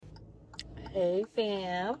Hey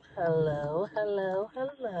fam, hello,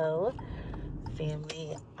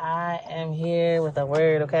 family. I am here with a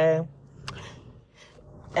word, okay?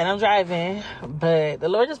 And I'm driving, but the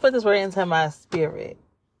Lord just put this word into my spirit.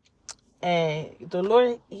 And the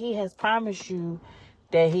Lord, He has promised you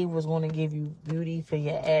that He was going to give you beauty for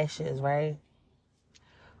your ashes, right?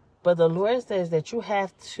 But the Lord says that you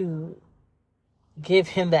have to give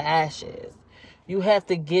Him the ashes. You have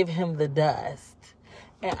to give Him the dust.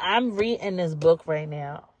 And I'm reading this book right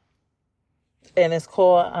now. And it's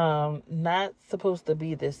called Not Supposed to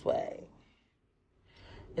Be This Way.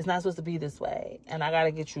 It's not supposed to be this way. And I got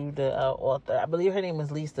to get you the author. I believe her name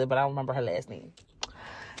is Lisa, but I don't remember her last name.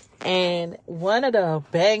 And one of the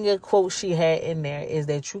banger quotes she had in there is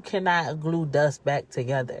that you cannot glue dust back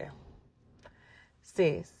together.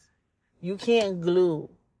 Sis, you can't glue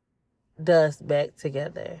dust back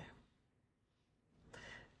together.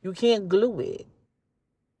 You can't glue it.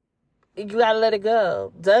 You gotta let it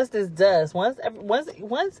go. Dust is dust. Once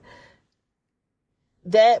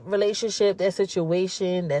that relationship, that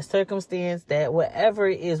situation, that circumstance, that whatever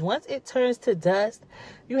it is, once it turns to dust,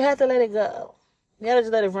 you have to let it go. You gotta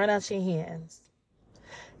just let it run out your hands.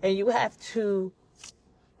 And you have to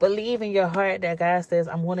believe in your heart that God says,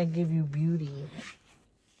 I'm gonna give you beauty.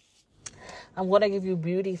 I'm gonna give you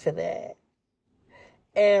beauty for that.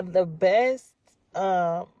 And the best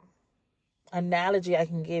analogy I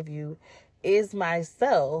can give you is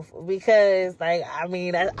myself, because I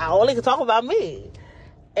only can talk about me.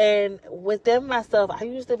 And within myself, I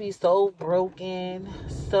used to be so broken,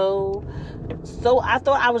 so I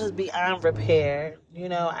thought I was just beyond repair.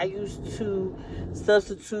 I used to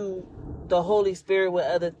substitute the Holy Spirit with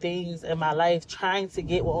other things in my life, trying to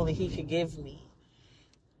get what only He could give me.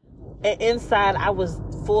 And inside, I was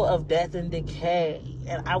full of death and decay,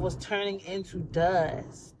 and I was turning into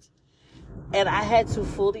dust. And I had to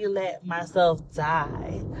fully let myself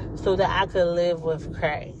die so that I could live with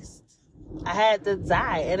Christ. I had to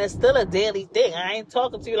die. And it's still a daily thing. I ain't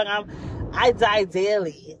talking to you like I die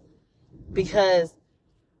daily. Because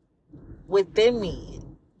within me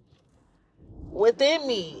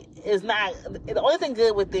is not, the only thing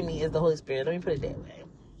good within me is the Holy Spirit. Let me put it that way.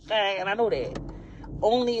 Okay? And I know that.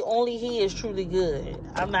 Only He is truly good.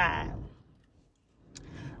 I'm not.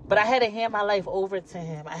 But I had to hand my life over to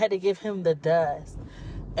Him. I had to give Him the dust.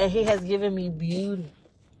 And He has given me beauty.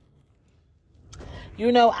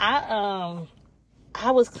 I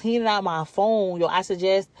was cleaning out my phone. I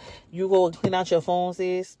suggest you go clean out your phone,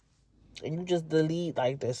 sis. And you just delete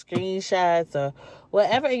the screenshots or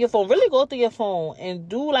whatever in your phone. Really go through your phone and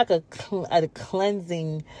do a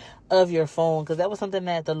cleansing of your phone. Because that was something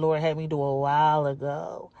that the Lord had me do a while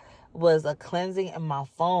ago. Was a cleansing in my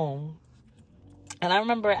phone. And I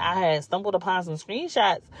remember I had stumbled upon some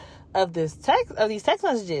screenshots of these text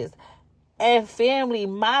messages. And family,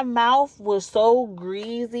 my mouth was so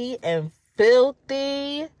greasy and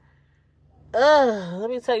filthy. Let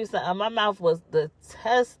me tell you something. My mouth was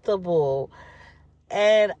detestable.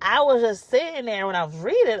 And I was just sitting there when I was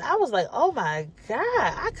reading. I was like, oh my God,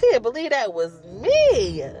 I couldn't believe that was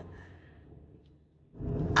me.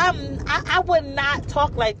 I would not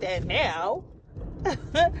talk like that now.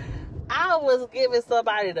 I was giving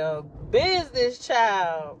somebody the business,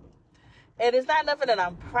 child. And it's not nothing that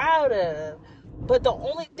I'm proud of. But the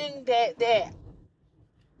only thing that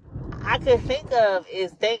I could think of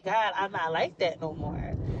is, thank God I'm not like that no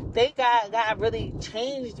more. Thank God God really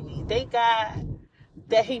changed me. Thank God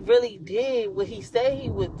that He really did what He said He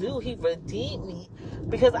would do. He redeemed me.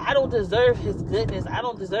 Because I don't deserve His goodness. I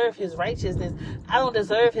don't deserve His righteousness. I don't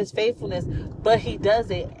deserve His faithfulness. But He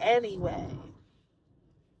does it anyway.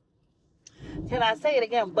 Can I say it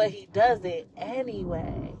again? But He does it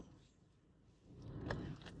anyway.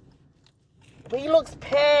 But He looks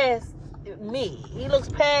past me. He looks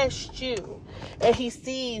past you. And He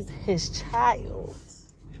sees His child.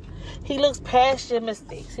 He looks past your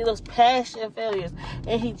mistakes. He looks past your failures.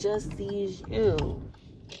 And He just sees you.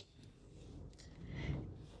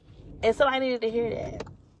 And somebody needed to hear that.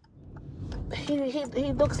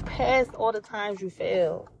 He looks past all the times you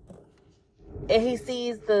fail. And He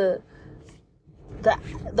sees the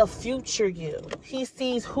future you. He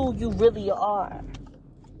sees who you really are.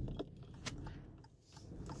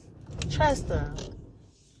 Trust Him.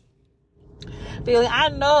 Because I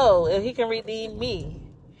know if He can redeem me,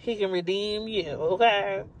 He can redeem you,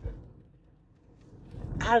 okay?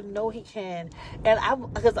 I know He can. And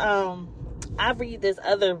I read this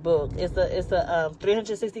other book. It's a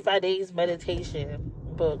 365 days meditation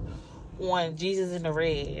book on Jesus in the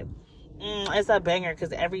Red. It's a banger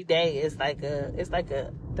because every day it's like a.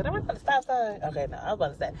 Did I run a stop sign? Okay, no, I was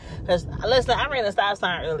about to say. Because listen, I ran a stop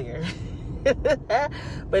sign earlier.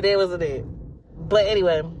 But it wasn't it. But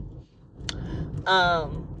anyway,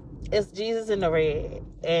 it's Jesus in the red,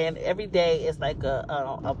 and every day it's like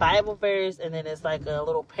a Bible verse, and then it's like a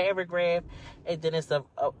little paragraph, and then it's a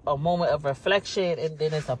moment of reflection, and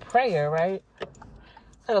then it's a prayer, right?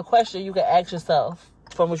 It's like a question you can ask yourself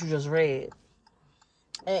from what you just read.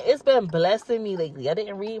 And it's been blessing me lately. I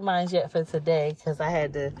didn't read mine yet for today because I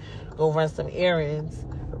had to go run some errands,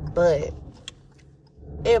 but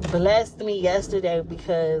it blessed me yesterday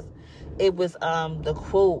because it was the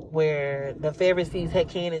quote where the Pharisees had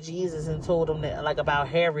came to Jesus and told him that, like, about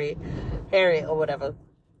Herod or whatever,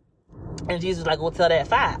 and Jesus was like, go tell that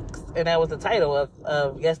fox. And that was the title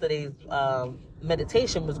of yesterday's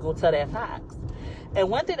meditation, was go tell that fox. And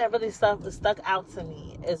one thing that really stuck out to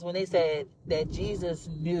me is when they said that Jesus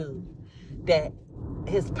knew that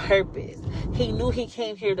his purpose. He knew he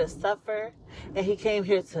came here to suffer and he came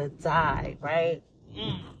here to die, right?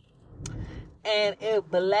 And it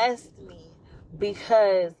blessed me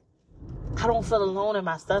because I don't feel alone in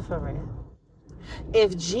my suffering.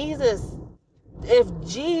 If Jesus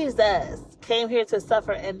came here to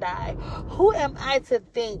suffer and die, who am I to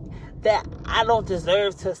think that I don't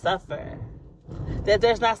deserve to suffer? That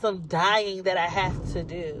there's not some dying that I have to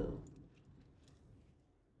do?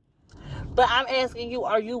 But I'm asking you,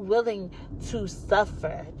 are you willing to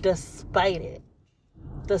suffer despite it?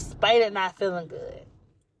 Despite it not feeling good?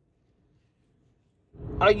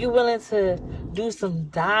 Are you willing to do some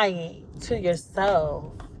dying to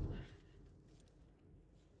yourself?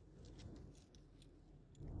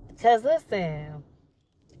 Because listen,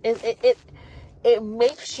 it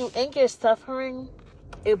makes you, in your suffering,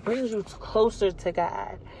 it brings you closer to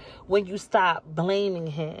God when you stop blaming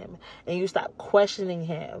him and you stop questioning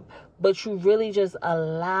him, but you really just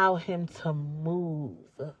allow him to move.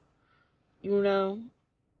 You know?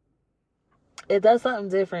 It does something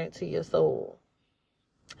different to your soul.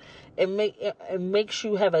 It makes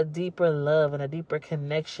you have a deeper love and a deeper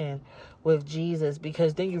connection with Jesus,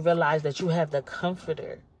 because then you realize that you have the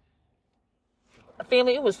Comforter.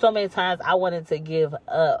 Family, it was so many times I wanted to give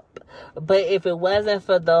up. But if it wasn't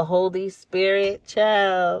for the Holy Spirit,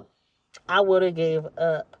 child, I would have gave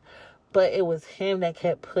up. But it was him that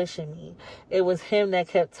kept pushing me. It was him that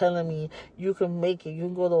kept telling me, you can make it. You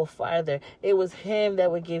can go a little farther. It was him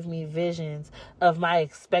that would give me visions of my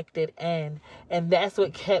expected end. And that's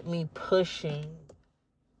what kept me pushing.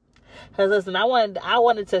 Because listen, I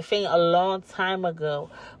wanted to faint a long time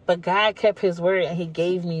ago. But God kept his word and he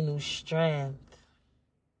gave me new strength.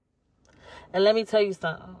 And let me tell you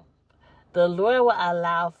something. The Lord will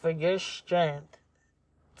allow for your strength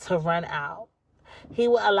to run out. He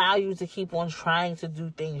will allow you to keep on trying to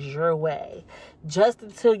do things your way, just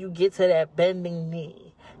until you get to that bending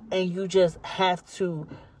knee. And you just have to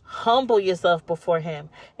humble yourself before him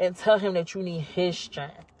and tell him that you need his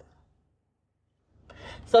strength.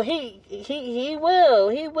 So he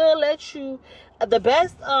will let you. The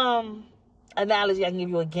best analogy I can give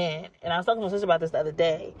you again, and I was talking to my sister about this the other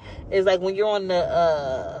day, is like when you're on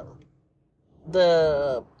the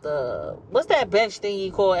what's that bench thing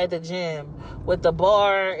you call at the gym with the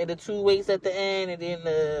bar and the two weights at the end, and then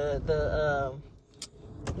the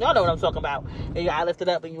y'all know what I'm talking about, and you eye lifted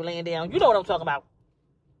up and you laying down, you know what I'm talking about.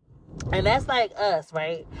 And that's like us,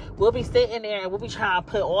 right? We'll be sitting there and we'll be trying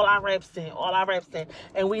to put all our reps in,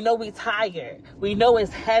 and we know we tired, we know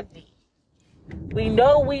it's heavy. We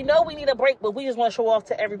know we need a break, but we just want to show off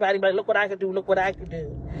to everybody. Like, look what I can do. Look what I can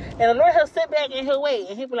do. And the Lord, he'll sit back and he'll wait.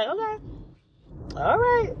 And he'll be like, okay, all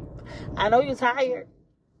right. I know you're tired.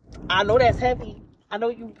 I know that's heavy. I know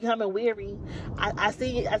you're becoming weary. I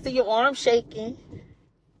see your arm shaking.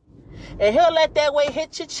 And he'll let that weight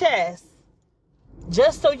hit your chest,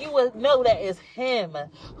 just so you will know that it's him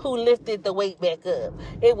who lifted the weight back up.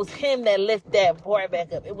 It was him that lifted that bar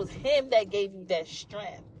back up. It was him that gave you that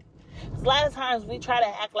strength. A lot of times we try to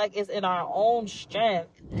act like it's in our own strength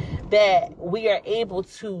that we are able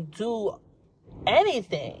to do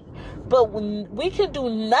anything. But we can do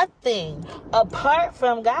nothing apart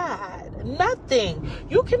from God. Nothing.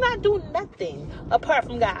 You cannot do nothing apart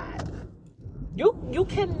from God. You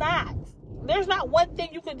cannot. There's not one thing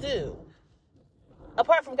you can do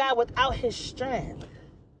apart from God without his strength.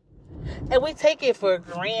 And we take it for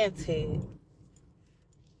granted.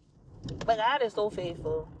 But God is so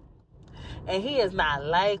faithful. And he is not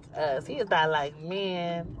like us. He is not like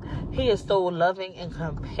men. He is so loving and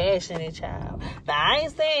compassionate, child. Now, I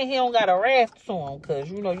ain't saying he don't got a wrath to him, because,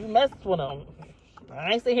 you know, you mess with him.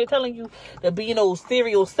 I ain't sitting here telling you to be no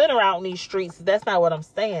serial sinner out in these streets. That's not what I'm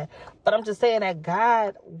saying. But I'm just saying that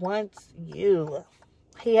God wants you.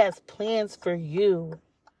 He has plans for you.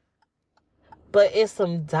 But it's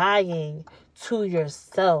some dying to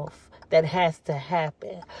yourself that has to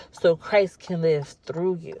happen so Christ can live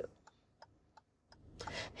through you.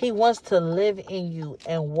 He wants to live in you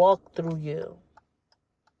and walk through you.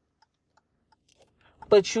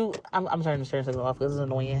 But I'm turning the steering signal off because it's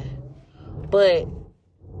annoying. But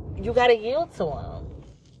you got to yield to him.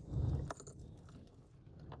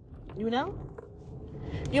 You know?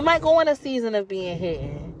 You might go in a season of being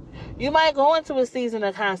hidden. You might go into a season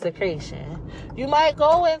of consecration. You might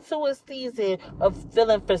go into a season of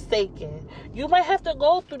feeling forsaken. You might have to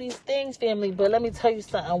go through these things, family. But let me tell you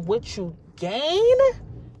something. What you gain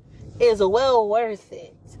is well worth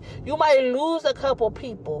it. You might lose a couple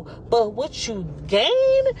people, but what you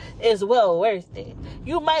gain is well worth it.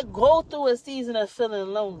 You might go through a season of feeling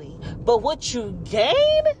lonely, but what you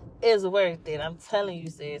gain is worth it. I'm telling you,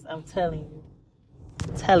 sis. I'm telling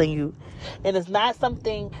you. And it's not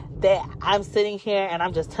something that I'm sitting here and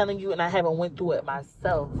I'm just telling you and I haven't went through it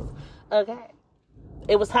myself. Okay?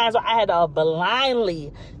 It was times where I had to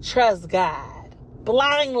blindly trust God.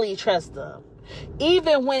 Blindly trust him.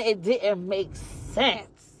 Even when it didn't make sense.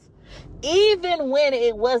 Even when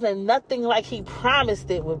it wasn't nothing like he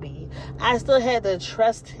promised it would be. I still had to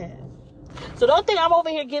trust him. So don't think I'm over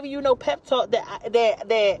here giving you no pep talk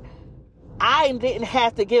that I didn't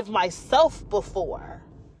have to give myself before.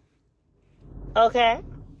 Okay?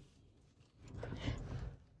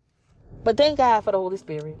 But thank God for the Holy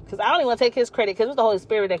Spirit. Because I don't even want to take his credit. Because it was the Holy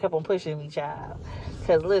Spirit that kept on pushing me, child.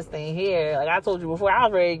 Because listen, here, like I told you before, I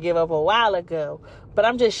was ready to give up a while ago. But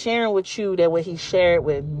I'm just sharing with you that what he shared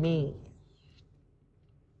with me.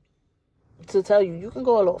 To tell you, you can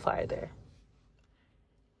go a little farther.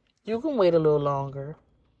 You can wait a little longer.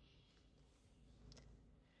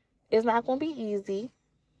 It's not going to be easy.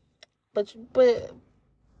 But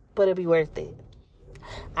it'll be worth it.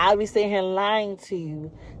 I'll be sitting here lying to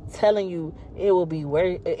you, telling you it will be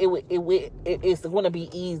worth it's going to be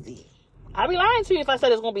easy. I'll be lying to you if I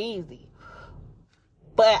said it's going to be easy.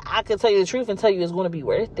 But I can tell you the truth and tell you it's going to be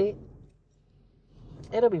worth it.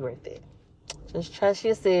 It'll be worth it. Just trust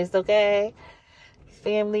your sis, okay?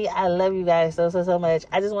 Family, I love you guys so much.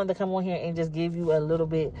 I just wanted to come on here and just give you a little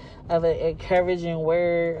bit of an encouraging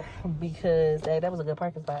word because that was a good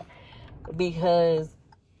parking spot. Because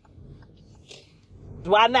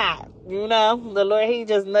why not? You know, the Lord, he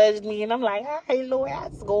just nudged me and I'm like, all right, Lord, I'll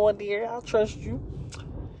just go in there. I'll trust you.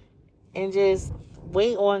 And just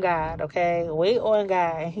wait on God, okay? Wait on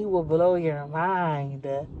God and he will blow your mind.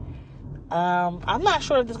 I'm not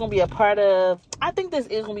sure if this is going to be a part of... I think this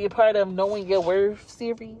is going to be a part of Knowing Your Worth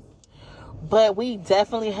series. But we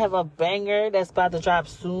definitely have a banger that's about to drop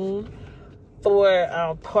soon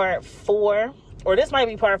for part 4. Or this might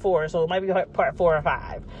be part 4, so it might be part 4 or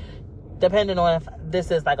 5. Depending on if this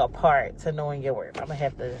is like a part to Knowing Your Worth. I'm going to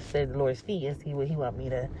have to say the Lord's feet and see what he want me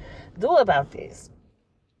to do about this.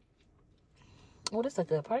 Oh, this is a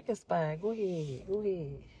good parking spot. Go ahead.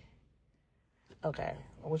 Okay,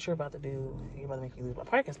 what you're about to do, you're about to make me lose my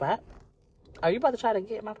parking spot. Are you about to try to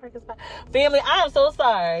get my parking spot? Family, I am so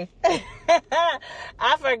sorry.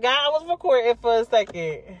 I forgot I was recording for a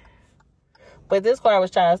second. But this car was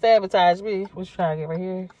trying to sabotage me. What you trying to get right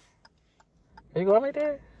here? Are you going right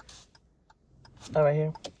there? Oh, right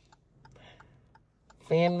here.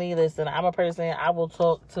 Family, listen, I'm a person, I will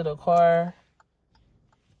talk to the car.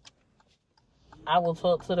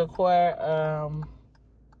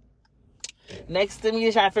 Next to me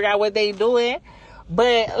to try to figure out what they doing.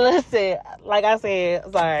 But listen, like I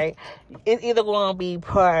said, sorry, it's either going to be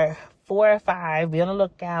part 4 or 5. Be on the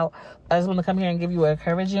lookout. I just want to come here and give you an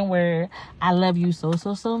encouraging word. I love you so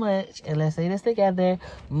much. And let's say this together.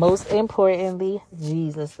 Most importantly,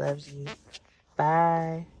 Jesus loves you.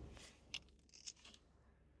 Bye.